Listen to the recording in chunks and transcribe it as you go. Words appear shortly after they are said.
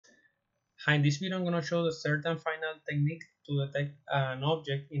Hi, in this video I'm going to show the certain final technique to detect an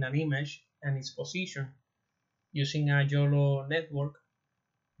object in an image and its position using a YOLO network.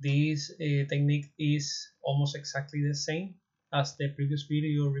 This technique is almost exactly the same as the previous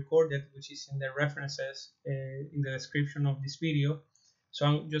video recorded, which is in the references in the description of this video. So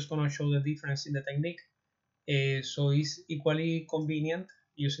I'm just going to show the difference in the technique. So it's equally convenient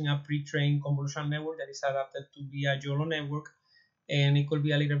using a pre-trained convolutional network that is adapted to be a YOLO network, and it could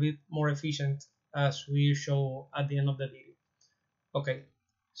be a little bit more efficient as we show at the end of the video. Okay,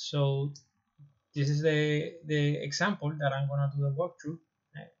 so this is the example that I'm gonna do the walkthrough.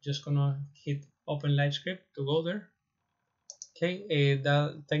 Just gonna hit open live script to go there. Okay,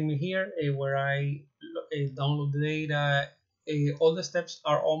 that take me here where I download the data. All the steps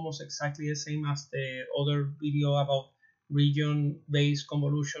are almost exactly the same as the other video about region-based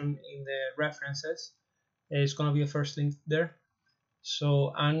convolution in the references. It's gonna be the first link there.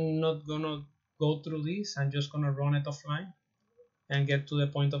 So I'm not gonna go through this. I'm just gonna run it offline and get to the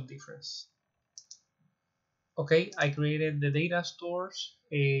point of difference. Okay, I created the data stores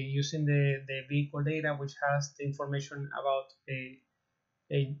using the vehicle data, which has the information about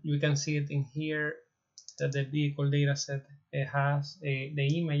you can see it in here that the vehicle data set has the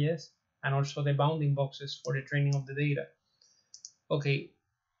images and also the bounding boxes for the training of the data. Okay,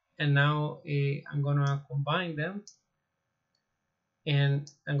 and now I'm gonna combine them,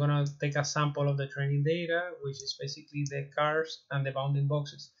 and I'm gonna take a sample of the training data, which is basically the cars and the bounding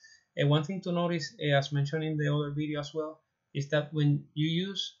boxes. One thing to notice, as mentioned in the other video as well, is that when you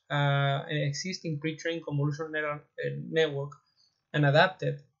use an existing pre-trained convolutional network and adapt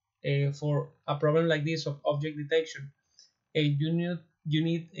it for a problem like this of object detection, you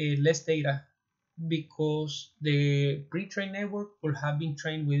need less data, because the pre-trained network will have been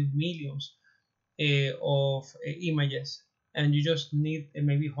trained with millions of images, and you just need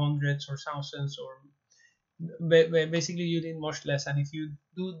maybe hundreds or thousands, or basically you need much less. And if you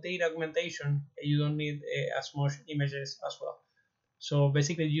do data augmentation, you don't need as much images as well. So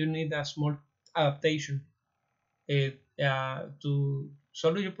basically you need a small adaptation to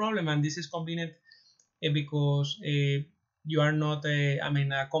solve your problem, and this is convenient because you are not a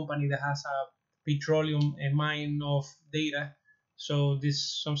company that has a petroleum mine of data. So this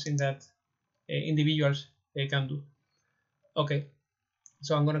is something that individuals can do. Okay,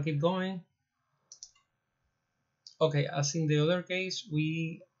 so I'm gonna keep going. Okay, as in the other case,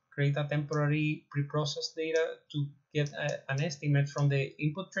 we create a temporary preprocessed data to get an estimate from the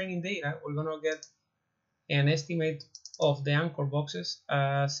input training data. We're gonna get an estimate of the anchor boxes,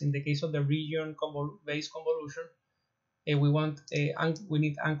 as in the case of the region-based convolution. We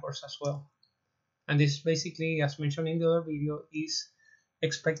need anchors as well, and this basically, as mentioned in the other video, is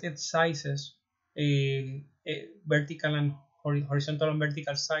expected sizes, vertical and horizontal and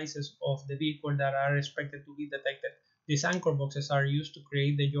vertical sizes of the vehicle that are expected to be detected. These anchor boxes are used to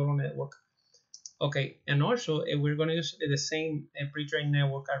create the YOLO network. Okay, and also we're going to use the same pre-trained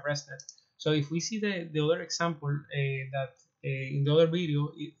network as ResNet. So if we see the other example that in the other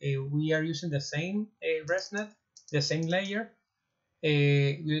video, we are using the same ResNet, the same layer,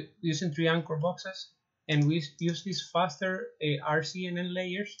 using 3 anchor boxes, and we use these faster RCNN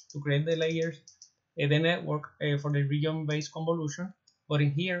layers to create the layers, the network for the region-based convolution. But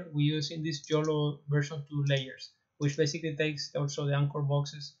in here, we're using this YOLO version 2 layers, which basically takes also the anchor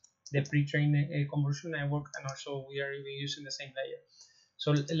boxes, the pre-trained convolution network, and also we are even using the same layer.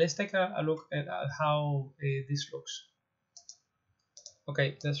 So let's take a look at how this looks.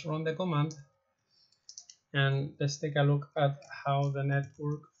 Okay, let's run the command, and let's take a look at how the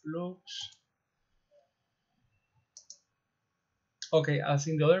network looks. Okay, as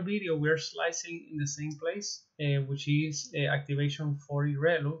in the other video, we're slicing in the same place, which is activation 40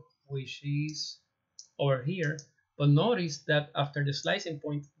 ReLU, which is over here. But notice that after the slicing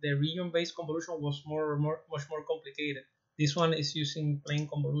point, the region-based convolution was much more complicated. This one is using plain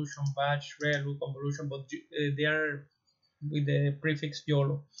convolution, batch, ReLU convolution, but they are with the prefix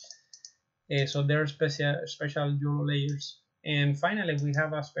YOLO. So there are special YOLO layers. And finally, we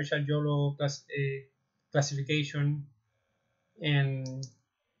have a special YOLO classification, and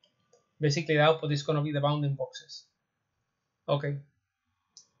basically the output is going to be the bounding boxes. Okay,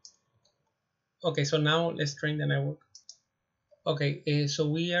 so now let's train the network. Okay, so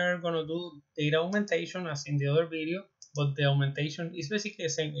we are going to do data augmentation as in the other video, but the augmentation is basically the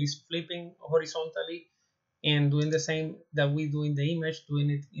same. It's flipping horizontally and doing the same that we do in the image, doing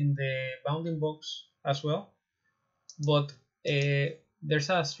it in the bounding box as well. But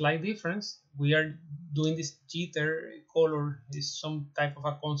there's a slight difference. We are doing this jitter color, is some type of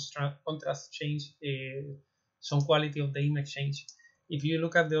a contrast change, some quality of the image change. if you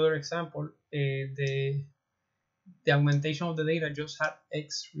look at the other example, the augmentation of the data just had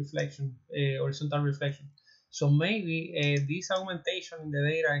X reflection, horizontal reflection. So maybe this augmentation in the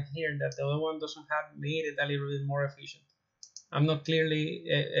data here that the other one doesn't have made it a little bit more efficient. I'm not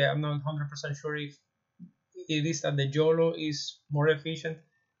 100% sure if it is that the YOLO is more efficient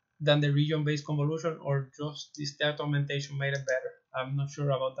than the region-based convolution, or just this data augmentation made it better. I'm not sure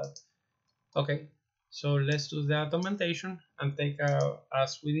about that. Okay, so let's do that augmentation and take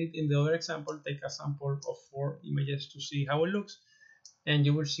as we did in the other example, take a sample of 4 images to see how it looks, and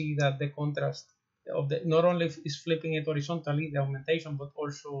you will see that the contrast of the not only is flipping it horizontally, the augmentation, but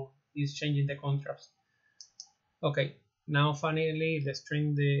also is changing the contrast. Okay, now finally let's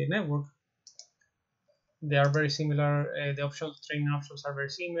train the network. They are very similar. The training options are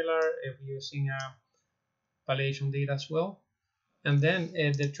very similar. We're using validation data as well. And then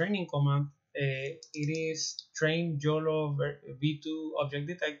the training command, it is train YOLO v2 object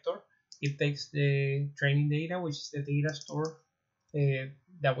detector. It takes the training data, which is the data store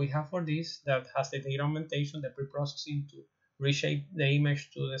that we have for this, that has the data augmentation, the pre-processing to reshape the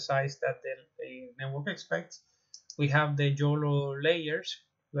image to the size that the network expects. We have the YOLO layers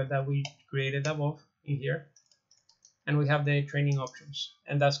that we created above in here, and we have the training options,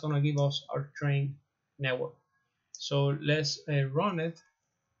 and that's going to give us our trained network. So let's run it,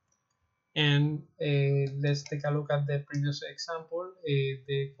 and let's take a look at the previous example.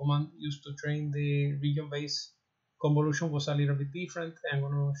 The command used to train the region-based convolution was a little bit different. I'm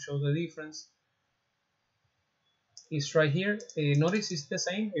going to show the difference. It's right here. Notice it's the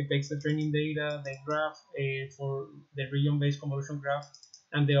same. It takes the training data, the graph for the region-based convolution graph,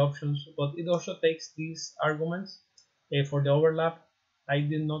 and the options, but it also takes these arguments for the overlap. I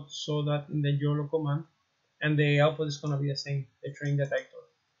did not show that in the YOLO command, and the output is going to be the same, the train detector.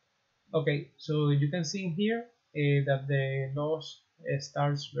 Okay, so you can see in here that the loss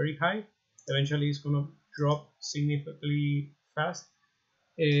starts very high. Eventually it's going to drop significantly fast.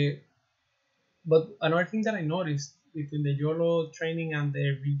 But another thing that I noticed between the YOLO training and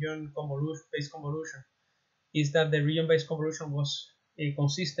the region-based convolution is that the region-based convolution was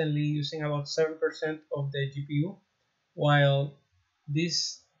consistently using about 7% of the GPU, while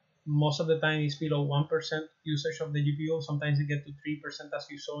this most of the time is below 1% usage of the GPU. Sometimes you get to 3% as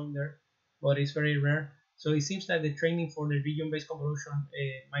you saw in there, but it's very rare. So it seems that the training for the region-based convolution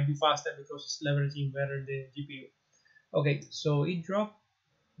might be faster because it's leveraging better the GPU. Okay, so it dropped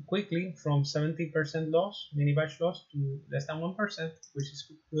quickly from 70% loss, mini batch loss, to less than 1%, which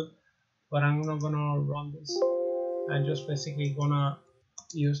is good. But I'm not gonna run this. I'm just basically gonna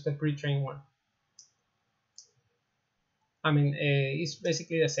use the pre-trained one. I mean, it's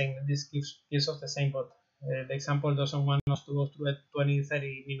basically the same. This gives us the same, but the example doesn't want us to go through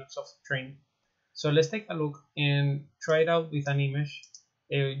 20-30 minutes of training. So let's take a look and try it out with an image.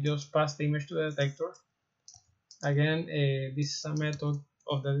 Just pass the image to the detector. Again, this is a method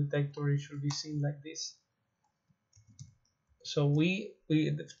of the detector. It should be seen like this. So the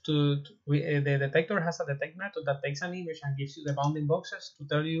detector has a detect method that takes an image and gives you the bounding boxes to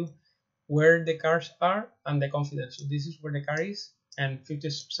tell you where the cars are and the confidence. So this is where the car is, and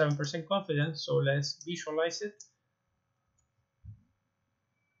 57% confidence. So let's visualize it.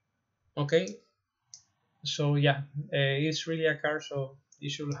 Okay, so yeah, it's really a car, so you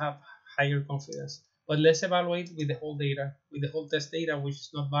should have higher confidence. But let's evaluate with the whole data, with the whole test data, which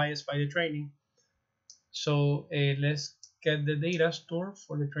is not biased by the training. So let's get the data store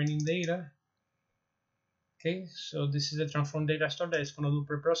for the training data. Okay, so this is the transform data store that is going to do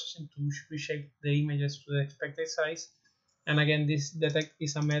pre-processing to reshape the images to the expected size. And again, this detect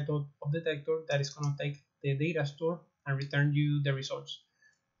is a method of detector that is going to take the data store and return you the results.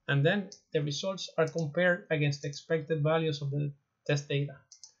 And then the results are compared against the expected values of the test data.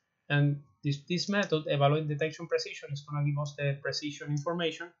 And this method, evaluate detection precision, is going to give us the precision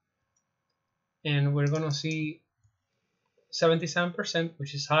information. And we're going to see 77%,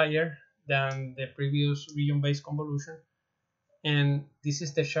 which is higher than the previous region-based convolution. And this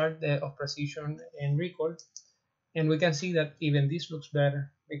is the chart of precision and recall. And we can see that even this looks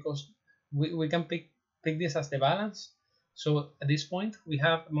better because we can pick this as the balance. So at this point, we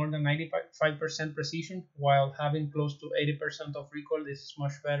have more than 95% precision while having close to 80% of recall. This is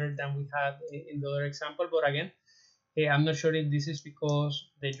much better than we had in the other example. But again, I'm not sure if this is because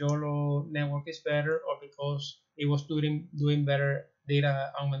the YOLO network is better or because it was doing better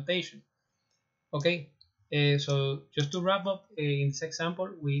data augmentation. Okay, so just to wrap up, in this example,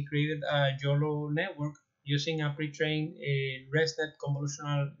 we created a YOLO network using a pre-trained ResNet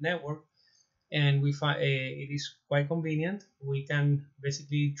convolutional network, and we find it is quite convenient. We can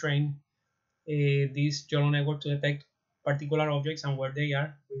basically train this YOLO network to detect particular objects and where they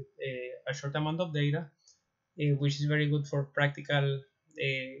are with a short amount of data, which is very good for practical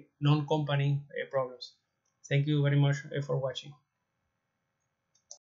non-company problems. Thank you very much for watching.